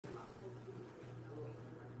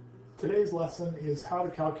Today's lesson is how to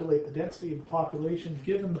calculate the density of the population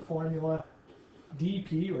given the formula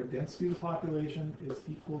dP, or density of the population, is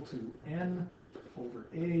equal to N over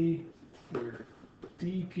A, where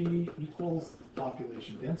dP equals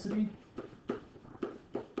population density.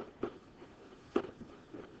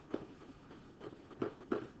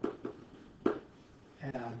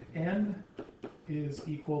 And N is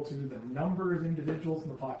equal to the number of individuals in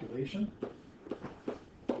the population.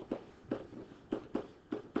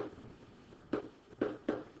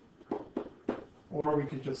 Or we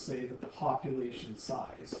could just say the population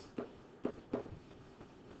size.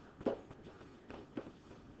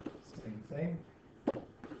 Same thing.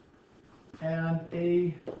 And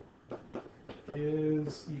A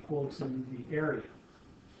is equal to the area.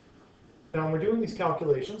 Now, when we're doing these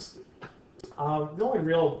calculations, the only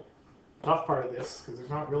real tough part of this, because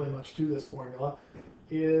there's not really much to this formula,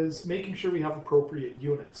 is making sure we have appropriate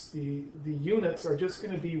units. The units are just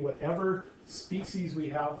going to be whatever species we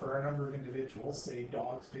have for our number of individuals, say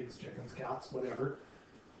dogs, pigs, chickens, cats, whatever,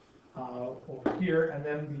 over here, and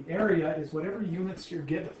then the area is whatever units you're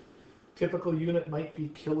given. Typical unit might be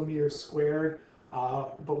kilometers squared,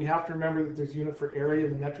 but we have to remember that there's unit for area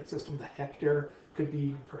in the metric system. The hectare could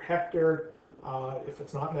be per hectare. If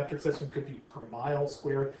it's not metric system, it could be per mile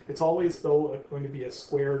squared. It's always, though, going to be a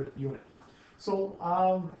squared unit. So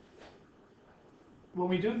when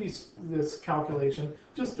we do this calculation,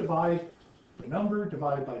 just divide the number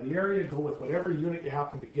divided by the area, go with whatever unit you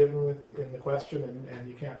happen to be given with in the question, and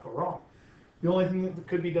you can't go wrong. The only thing that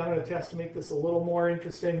could be done in a test to make this a little more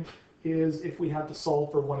interesting is if we had to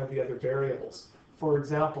solve for one of the other variables. For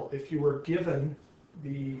example, if you were given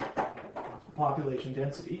the population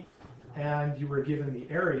density and you were given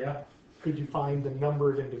the area, could you find the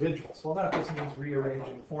number of individuals? Well, that just means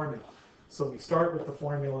rearranging the formula. So we start with the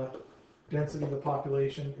formula, density of the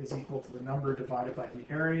population is equal to the number divided by the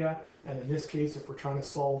area. And in this case, if we're trying to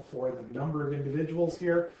solve for the number of individuals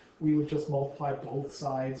here, we would just multiply both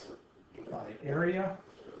sides by area.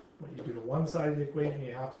 When you do to one side of the equation,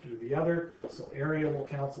 you have to do the other. So area will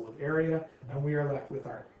cancel with area, and we are left with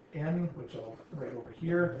our N, which I'll write over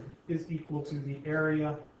here, is equal to the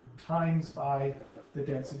area times by the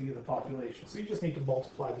density of the population. So you just need to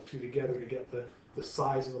multiply the two together to get the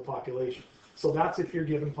size of the population. So that's if you're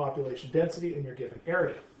given population density and you're given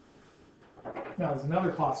area. Now, there's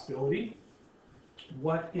another possibility.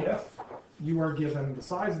 What if you are given the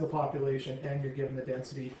size of the population and you're given the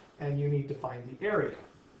density and you need to find the area?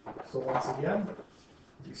 So once again,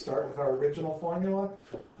 we start with our original formula.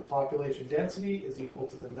 The population density is equal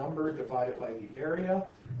to the number divided by the area.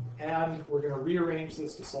 And we're going to rearrange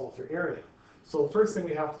this to solve for area. So the first thing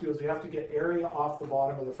we have to do is we have to get area off the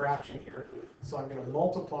bottom of the fraction here. So I'm going to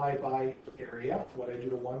multiply by area. What I do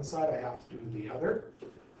to one side, I have to do to the other.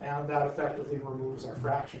 And that effectively removes our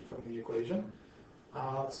fraction from the equation.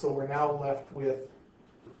 So we're now left with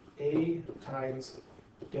A times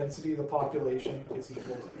density of the population is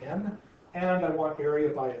equal to N. And I want area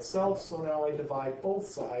by itself, so now I divide both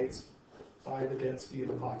sides by the density of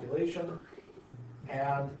the population.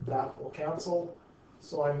 And that will cancel.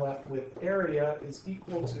 So I'm left with area is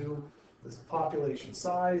equal to this population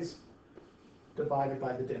size divided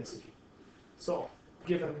by the density. So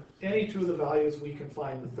given any two of the values, we can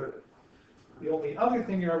find the third. The only other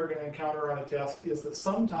thing you're ever going to encounter on a test is that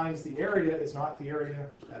sometimes the area is not the area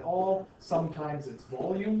at all. Sometimes it's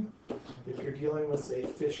volume. If you're dealing with, say,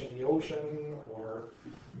 fish in the ocean or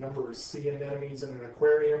number of sea anemones in an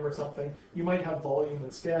aquarium or something, you might have volume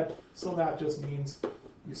instead. So that just means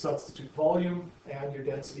you substitute volume and your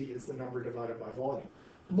density is the number divided by volume.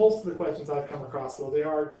 Most of the questions I've come across, though, they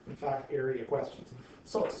are, in fact, area questions.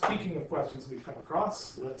 So speaking of questions we've come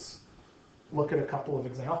across, let's look at a couple of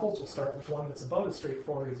examples. We'll start with one that's about as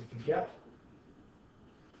straightforward as you can get.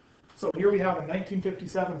 So here we have in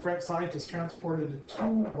 1957, French scientists transported 2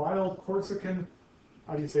 wild Corsican,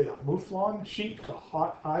 how do you say that, mouflon sheep to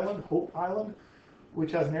Hope Island,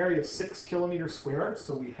 which has an area of 6 kilometers squared.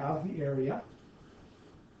 So we have the area.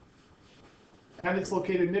 And it's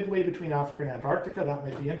located midway between Africa and Antarctica. That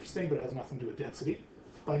might be interesting, but it has nothing to do with density.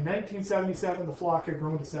 By 1977, the flock had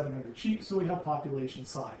grown to 700 sheep, so we have population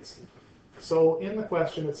size. So in the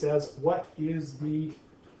question it says, what is the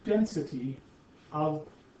density of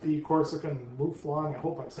the Corsican mouflon, I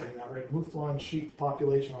hope I'm saying that right, mouflon sheep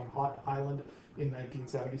population on Hope Island in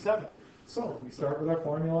 1977. So we start with our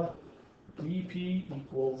formula. dP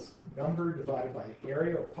equals number divided by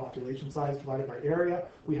area, or population size divided by area.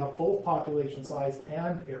 We have both population size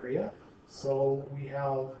and area. So we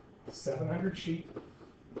have 700 sheep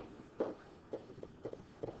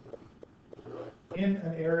in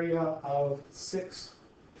an area of 6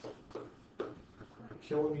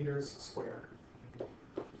 kilometers squared.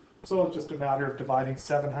 So it's just a matter of dividing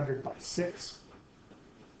 700 by 6.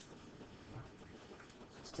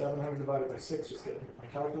 700 divided by 6, just get my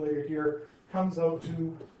calculator here, comes out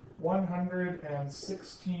to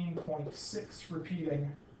 116.6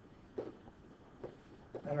 repeating.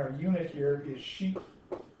 And our unit here is sheet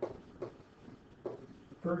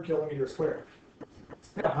per kilometer squared.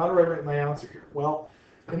 Now, how do I write my answer here? Well,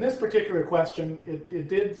 in this particular question, it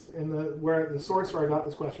did, where the source where I got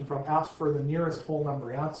this question from, asked for the nearest whole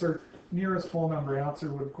number answer. Nearest whole number answer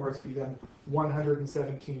would, of course, be then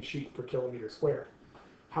 117 sheet per kilometer squared.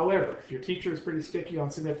 However, if your teacher is pretty sticky on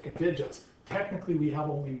significant digits, technically we have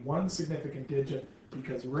only one significant digit,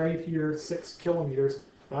 because right here, 6 kilometers,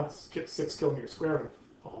 that's 6 kilometers squared,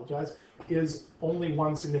 I apologize, is only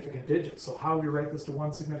one significant digit. So how do we write this to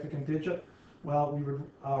one significant digit? Well, we would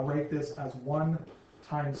write this as 1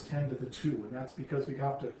 times 10 to the 2, and that's because we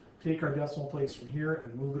have to take our decimal place from here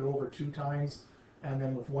and move it over 2 times, and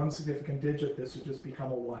then with one significant digit, this would just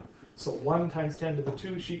become a 1. So 1 times 10 to the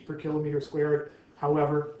 2 sheet per kilometer squared.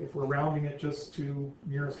 However, if we're rounding it just to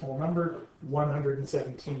nearest whole number,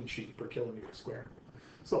 117 sheet per kilometer squared.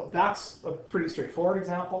 So that's a pretty straightforward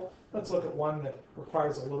example. Let's look at one that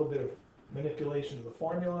requires a little bit of manipulation of the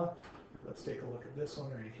formula. Let's take a look at this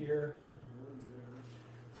one right here.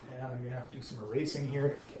 And I'm going to have to do some erasing here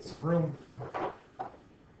to get some room.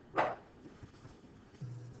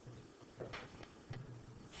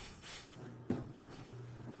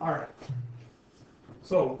 All right.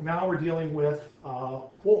 So now we're dealing with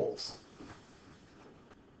wolves.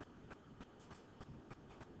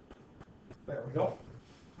 There we go.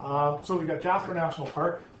 So we've got Jasper National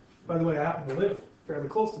Park. By the way, I happen to live fairly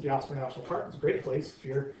close to Jasper National Park. It's a great place. If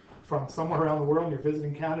you're from somewhere around the world and you're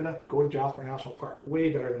visiting Canada, go to Jasper National Park.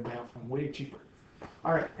 Way better than Banff and way cheaper.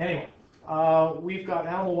 All right, anyway, we've got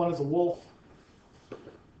animal 1 is a wolf.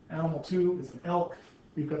 Animal 2 is an elk.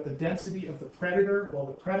 We've got the density of the predator. Well,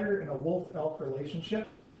 the predator in a wolf-elk relationship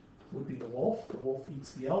would be the wolf. The wolf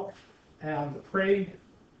eats the elk. And the prey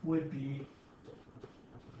would be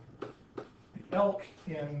the elk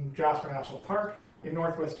in Jasper National Park. In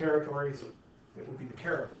Northwest Territories, it would be the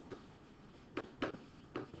caribou.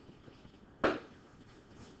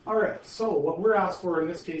 All right, so what we're asked for in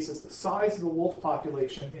this case is the size of the wolf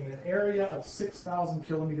population in an area of 6,000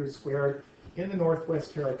 kilometers squared in the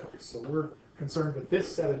Northwest Territories. So we're concerned with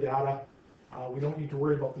this set of data. We don't need to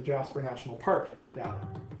worry about the Jasper National Park data.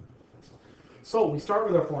 So we start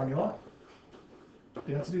with our formula.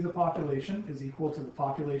 Density of the population is equal to the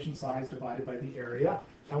population size divided by the area.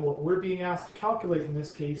 And what we're being asked to calculate in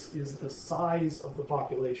this case is the size of the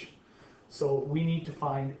population. So we need to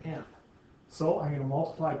find n. So I'm going to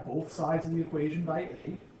multiply both sides of the equation by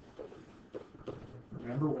a.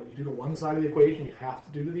 Remember, when you do to one side of the equation, you have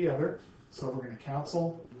to do to the other. So we're going to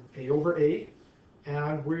cancel a over a,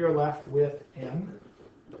 and we are left with n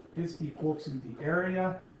is equal to the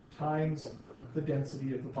area times the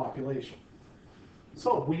density of the population.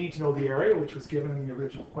 So we need to know the area, which was given in the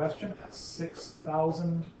original question, as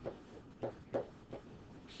 6,000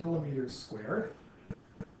 kilometers squared.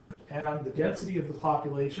 And on the density of the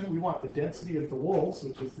population, we want the density of the wolves,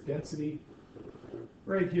 which is the density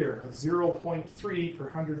right here of 0.3 per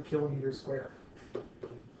 100 kilometers squared.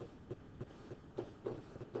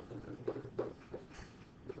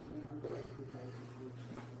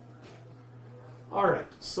 All right,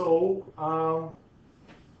 so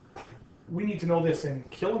we need to know this in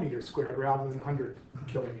kilometers squared rather than 100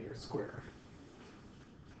 kilometers squared.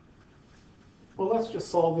 Well, let's just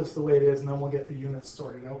solve this the way it is, and then we'll get the units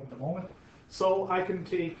sorted out in a moment. So I can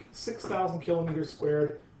take 6,000 kilometers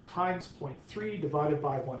squared times 0.3 divided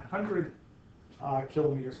by 100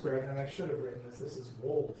 kilometers squared, and I should have written this. This is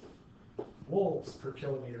wolves per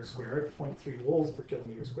kilometer squared, 0.3 wolves per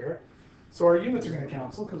kilometer squared. So our units are going to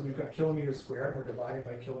cancel because we've got kilometers squared. We're dividing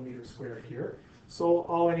by kilometers squared here. So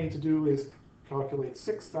all I need to do is calculate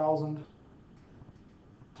 6,000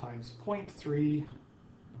 times 0.3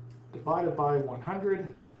 divided by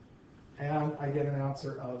 100, and I get an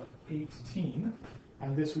answer of 18,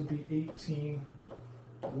 and this would be 18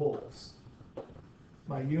 wolves.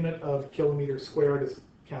 My unit of kilometers squared is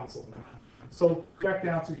canceled now. So correct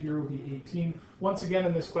answer here would be 18. Once again,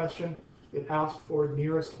 in this question, it asked for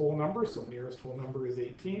nearest whole number, so nearest whole number is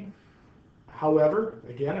 18. However,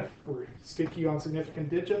 again, if we're sticky on significant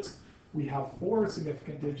digits, we have 4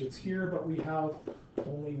 significant digits here, but we have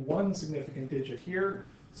only 1 significant digit here.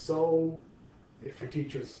 So if your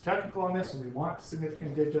teacher is technical on this and we want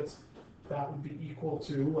significant digits, that would be equal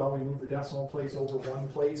to, well, we move the decimal place over 1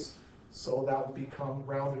 place, so that would become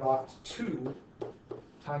rounded off to 2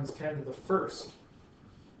 times 10 to the first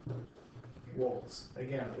woes.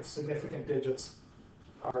 Again, if significant digits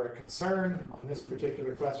are a concern on this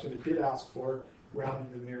particular question, it did ask for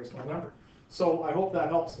rounding to the nearest known number. So I hope that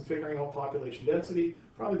helps in figuring out population density,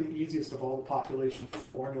 probably the easiest of all the population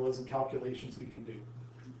formulas and calculations we can do.